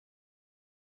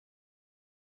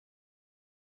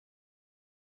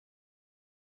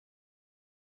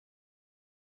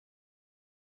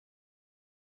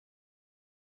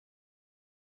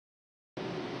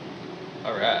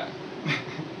Alright.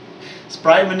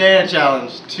 Sprite and Banana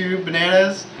challenge. 2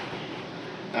 bananas.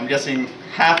 I'm guessing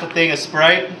half a thing of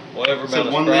Sprite. Whatever So amount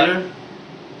of 1 Sprite. liter.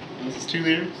 And this is 2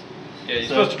 liters. Yeah, you're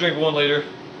supposed to drink 1 liter.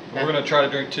 Yeah. We're gonna try to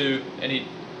drink 2 and eat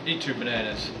 2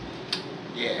 bananas.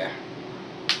 Yeah.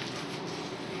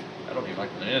 I don't even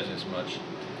like bananas this much. You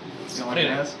don't like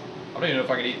bananas? I don't even know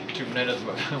if I could eat 2 bananas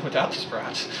without the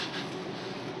Sprites.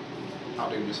 I'll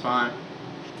do just fine.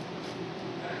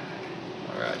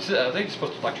 Alright, so I think you're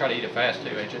supposed to like try to eat it fast too,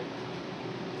 ain't you?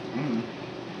 Mmm.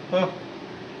 Huh.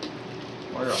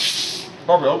 Oh yeah.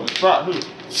 Probably open the Sprite too.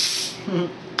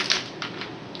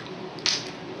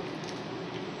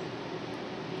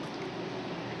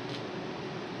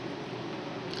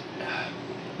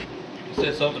 It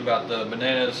said something about the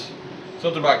bananas,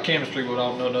 something about chemistry what I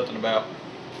don't know nothing about.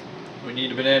 We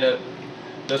need a banana,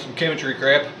 does some chemistry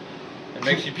crap, and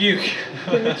makes you puke.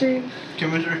 Chemistry.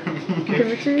 Chemistry.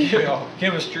 Chemistry.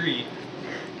 Chemistry.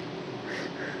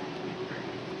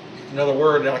 Another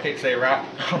word that I can't say right.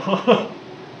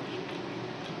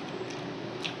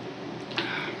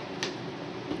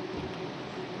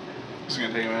 It's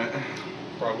gonna take a minute.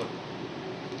 Probably.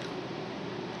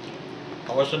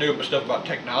 I wish I knew stuff about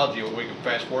technology where we can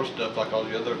fast forward stuff like all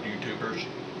the other YouTubers.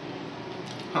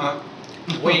 Huh?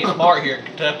 We ain't smart here in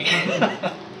Kentucky.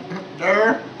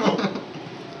 There.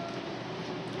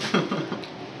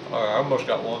 Alright, I almost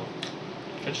got one.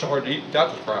 It's so hard to eat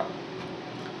without the Sprite.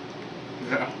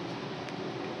 Yeah.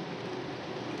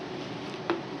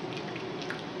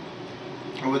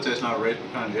 I would say it's not a race,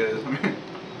 but kind of is. I mean,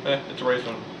 It's a race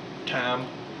on time.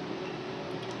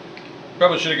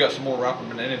 Probably should have got some more ripened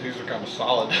bananas. These are kind of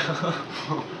solid.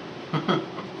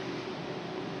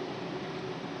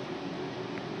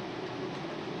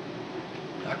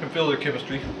 I can feel their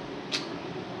chemistry.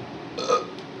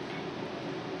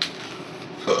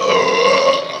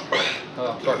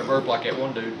 I'm starting to burp like that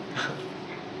one dude.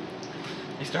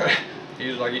 He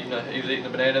was like eating the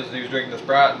bananas and he was drinking the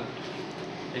Sprite and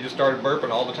he just started burping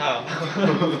all the time.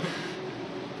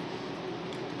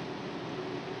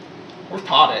 Where's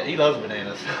Todd at? He loves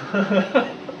bananas.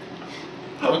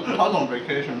 Todd's on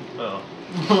vacation. Oh.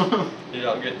 He's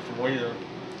out getting from where?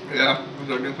 Yeah, he's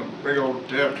out getting some big old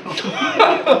dick.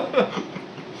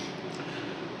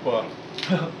 What?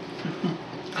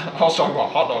 I was talking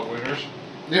about hot dog wieners.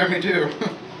 Yeah, me too.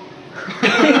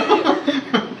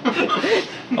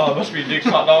 Oh, it must be Dick's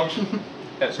Hot Dogs.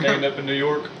 That's named up in New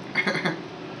York.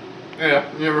 Yeah,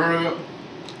 you ever heard of it?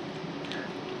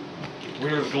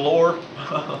 Wieners galore.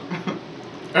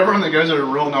 Everyone that goes there are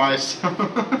real nice. They're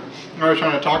always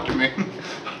trying to talk to me.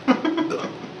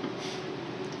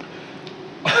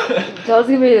 Tell's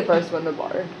gonna be the first one to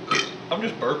bar. I'm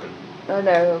just burping. I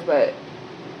know, but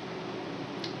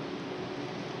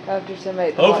after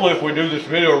somebody. Hopefully, if we do this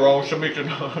video wrong, somebody can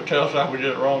tell us how we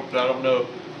did it wrong. Because I don't know.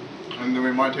 And then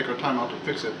we might take our time out to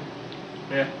fix it.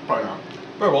 Yeah. Probably not.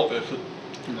 Probably won't fix it.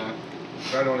 No.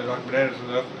 I don't like bananas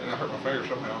enough, and I hurt my finger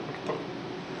somehow.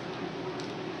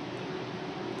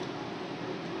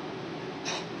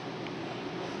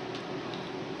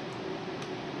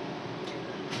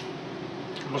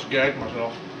 I must gag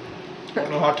myself. I don't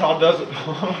know how Todd does it.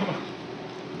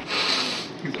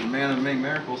 He's a man of many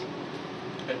miracles.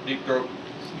 That deep throat.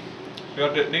 You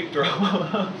got that deep throat.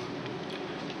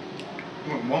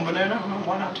 One banana?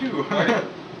 Why not 2? One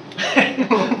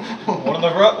in the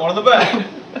front, one in the back.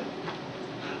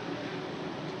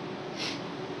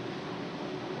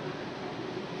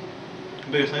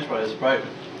 The biggest thing about it is Sprite.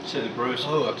 Shit is gross.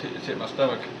 Oh, it's hit my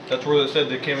stomach. That's where it said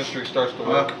the chemistry starts to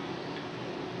work.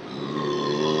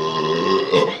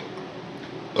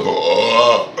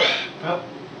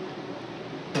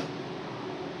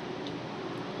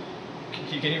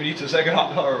 You can't even eat the second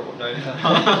hot dog. Or what?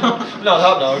 No,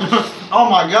 hot dogs. Oh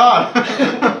my god!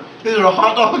 These are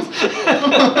hot dogs?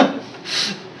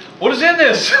 What is in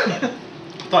this? I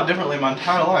thought differently my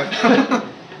entire life.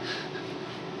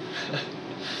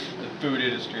 The food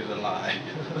industry is a lie.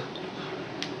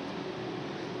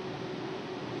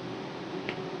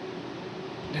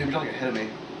 Damn, you're like ahead of me.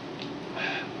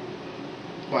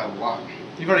 By a lot.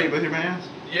 You've already ate both your bananas?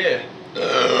 Yeah.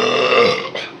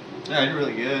 Yeah, you're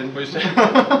really good. What do you say?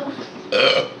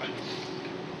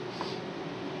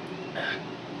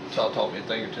 Todd taught me a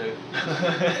thing or two.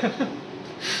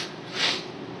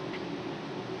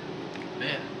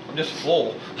 Man, I'm just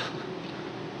full.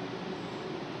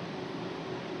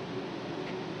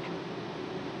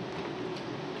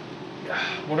 I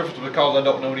wonder if it's because I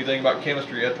don't know anything about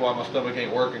chemistry. That's why my stomach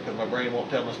ain't working, because my brain won't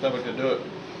tell my stomach to do it.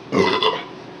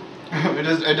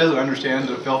 It doesn't understand.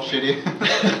 It felt shitty.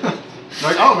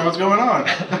 Like, I don't know what's going on.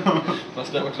 My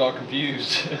stomach's all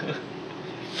confused.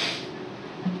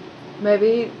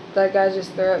 Maybe that guy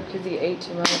just threw up because he ate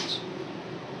too much.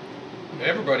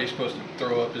 Everybody's supposed to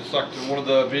throw up. It's like one of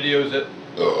the videos that,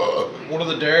 one of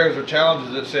the dares or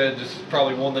challenges that said this is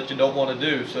probably one that you don't want to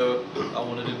do, so I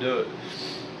wanted to do it.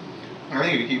 I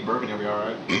think if you keep burping, you'll be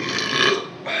alright.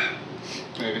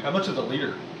 Maybe. How much is a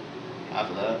liter?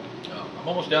 After that. Oh, I'm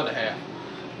almost down to half.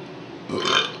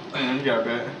 You got a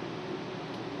bit.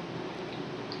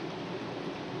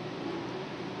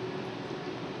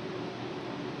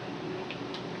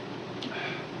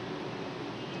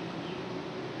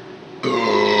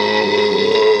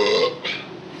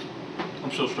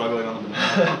 I'm still struggling on the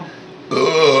banana.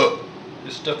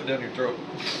 Just stuff it down your throat.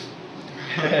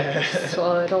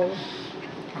 Swallow it whole.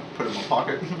 Put it in my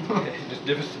pocket.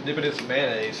 Just dip it in some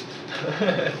mayonnaise.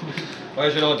 Why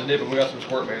don't you know what to dip it? We got some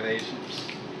squirt mayonnaise.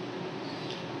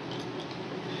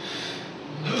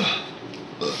 I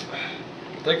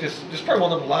think this is probably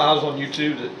one of them lives on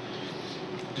YouTube that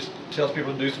just tells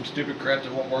people to do some stupid crap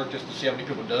that won't work just to see how many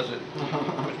people does it.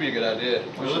 Which would be a good idea.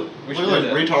 We should Look do like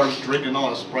that. retards drinking all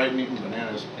that Sprite and eating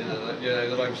bananas. Yeah,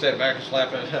 they're like sitting back and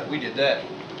slapping. We did that.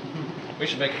 We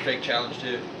should make a fake challenge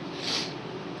too.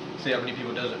 See how many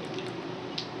people does it.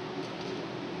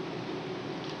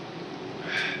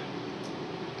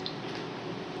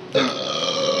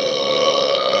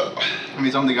 I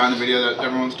mean, I'm the guy in the video that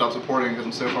everyone stopped supporting because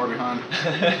I'm so far behind.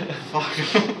 Fuck.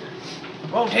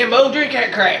 Come on, Timbo, drink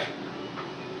that crap.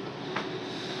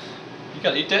 You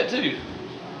gotta eat that too.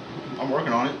 I'm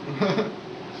working on it.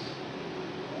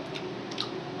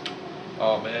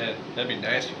 Oh man, that'd be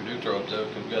nasty if we do throw up though,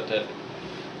 because we got that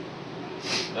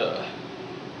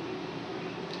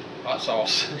hot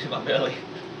sauce in my belly.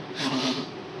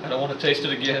 I don't want to taste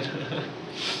it again.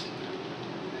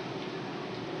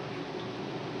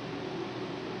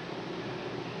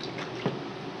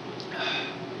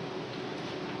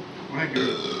 I think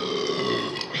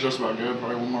it's just about good.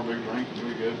 Probably one more big drink and you'll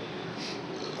be good.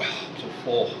 I'm so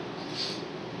full.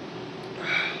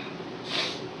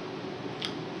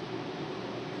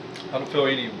 I don't feel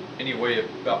any way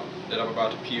about that I'm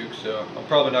about to puke, so I'm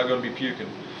probably not going to be puking.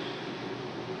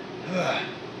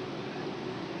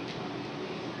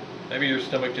 Maybe your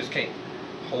stomach just can't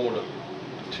hold a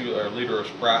liter of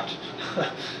Sprite.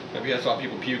 Maybe that's why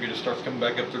people puke. It just starts coming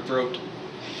back up their throat.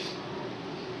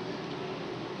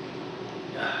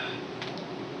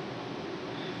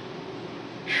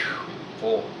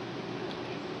 Full.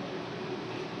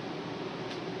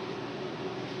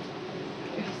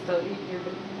 You still eat your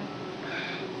banana.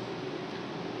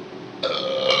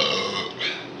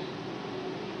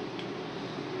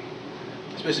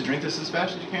 You're supposed to drink this as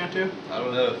fast as you can too? I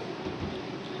don't know.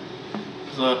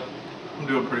 Cause I'm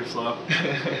doing pretty slow.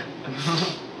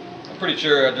 I'm pretty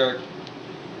sure I drank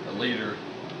a liter.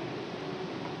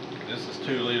 This is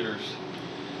 2 liters.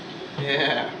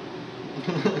 Yeah.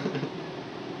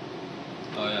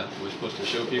 Oh yeah, we're supposed to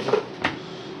show people. I'm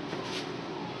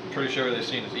pretty sure they've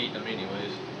seen us eating them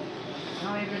anyways.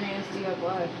 How many bananas do you have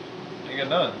left? Ain't got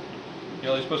none.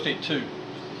 You're only supposed to eat 2.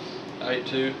 I ate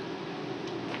 2.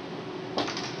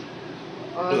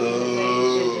 Oh, I was gonna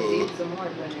say you should just eat some more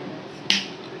bananas.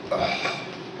 I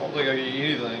don't think I can eat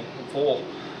anything. I'm full.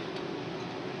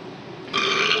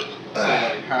 Still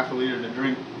got like half a liter to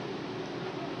drink.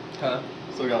 Huh?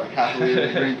 Still got like half a liter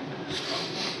to drink.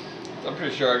 I'm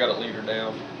pretty sure I got a liter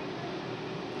down.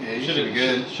 Yeah, you should be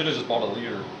good. Should have just bought a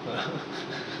liter.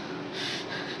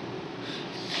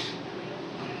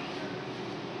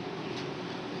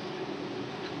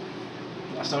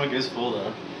 My stomach is full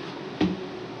though.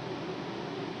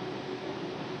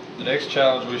 The next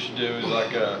challenge we should do is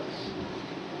like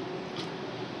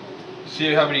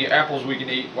see how many apples we can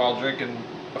eat while drinking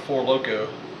a 4 Loko.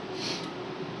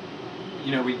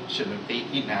 You know, we shouldn't have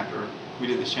eaten after we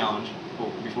did this challenge. Well,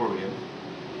 before we did.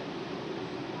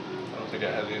 I don't think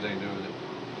that has anything to do with it.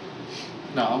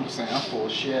 No, I'm just saying I'm full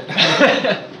of shit.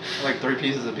 Like 3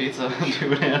 pieces of pizza and 2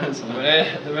 bananas. The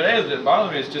bananas didn't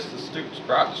bother me, it's just the stupid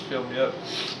Sprite just filled me up.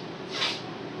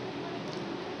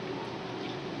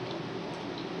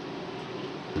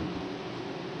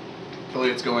 I feel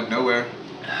like it's going nowhere.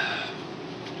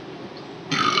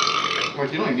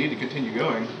 Like, you don't even need to continue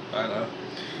going. I know.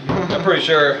 I'm pretty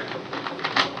sure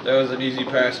that was an easy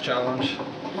pass challenge.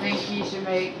 I think you should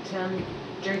make Tim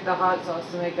drink the hot sauce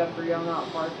to make up for you not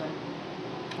barfing.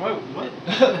 Wait, what?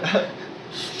 Why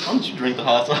don't you drink the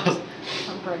hot sauce?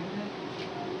 I'm pregnant.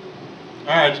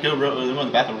 Alright, just go to the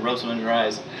bathroom and rub some in your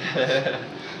eyes.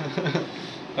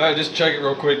 Alright, just check it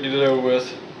real quick, get it over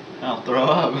with. I'll throw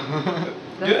up.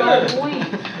 That's the whole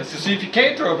point. Let's just see if you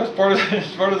can't throw up, that's part of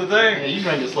the Yeah, thing. you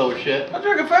drink it slow as shit. I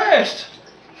drink it fast.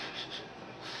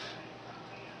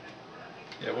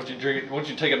 Yeah, once you drink it, once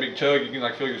you take a big chug, you can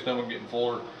like feel your stomach getting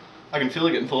fuller. I can feel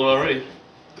it getting full already.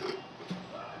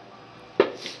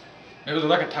 It was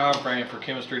like a time frame for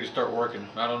chemistry to start working.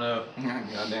 I don't know.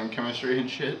 Goddamn chemistry and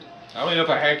shit. I don't even know if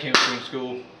I had chemistry in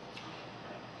school.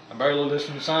 I barely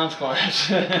listened to science class.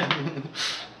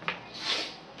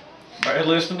 Barely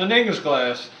listened to English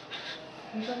class.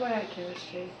 You thought about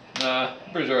chemistry. Nah,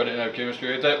 I'm pretty sure I didn't have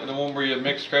chemistry. Is that the one where you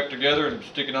mix crap together and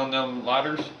stick it on them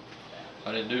lighters?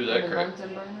 I didn't do that And crap.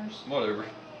 Bunsen burners. Whatever.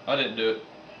 I didn't do it.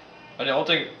 I don't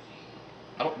think.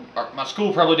 My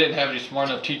school probably didn't have any smart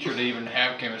enough teacher to even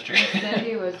have chemistry. Miss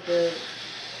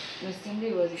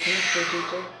Cindy was a chemistry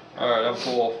teacher. Alright, I'm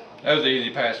full. That was the easy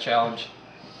pass challenge.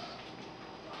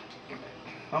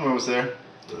 I'm almost there.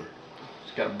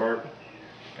 Just got a burp.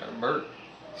 Got a burp.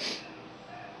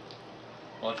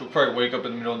 Watch, we'll probably wake up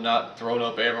in the middle of the night, throwing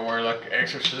up everywhere like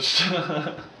Exorcist.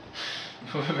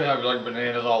 We'll have like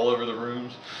bananas all over the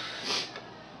rooms.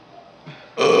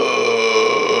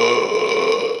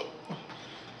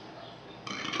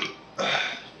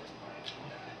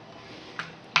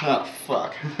 Oh,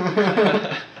 fuck.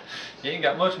 You ain't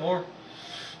got much more.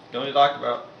 You only like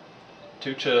about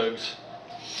 2 chugs.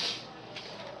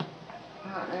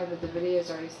 I don't know, but the video's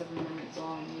already 7 minutes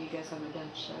long and you guys haven't done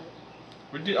shit.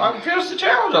 I finished the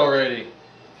challenge already.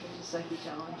 It's a sucky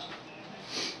challenge.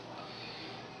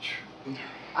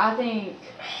 I think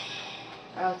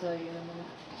I'll tell you in a minute.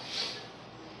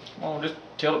 Come on, just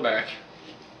tilt it back.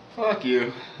 Fuck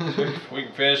you. We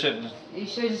can finish it and You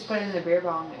should just put it in the beer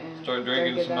bong and start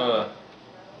drink drinking it some, that way.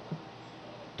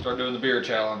 start doing the beer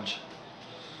challenge.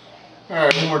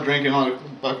 Alright, one more drinking on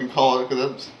fucking call it,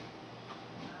 because that's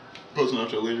close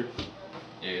enough to a liter.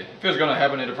 Yeah, if it was gonna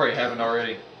happen, it'd probably happened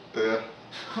already. Yeah.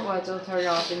 Watch, it'll turn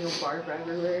off and you'll barf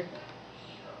everywhere.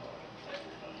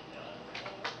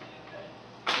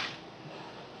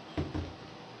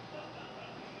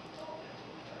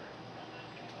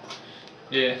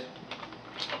 Yeah.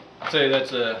 I'd say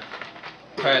that's a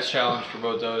pass challenge for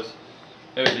both those.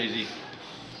 It was easy.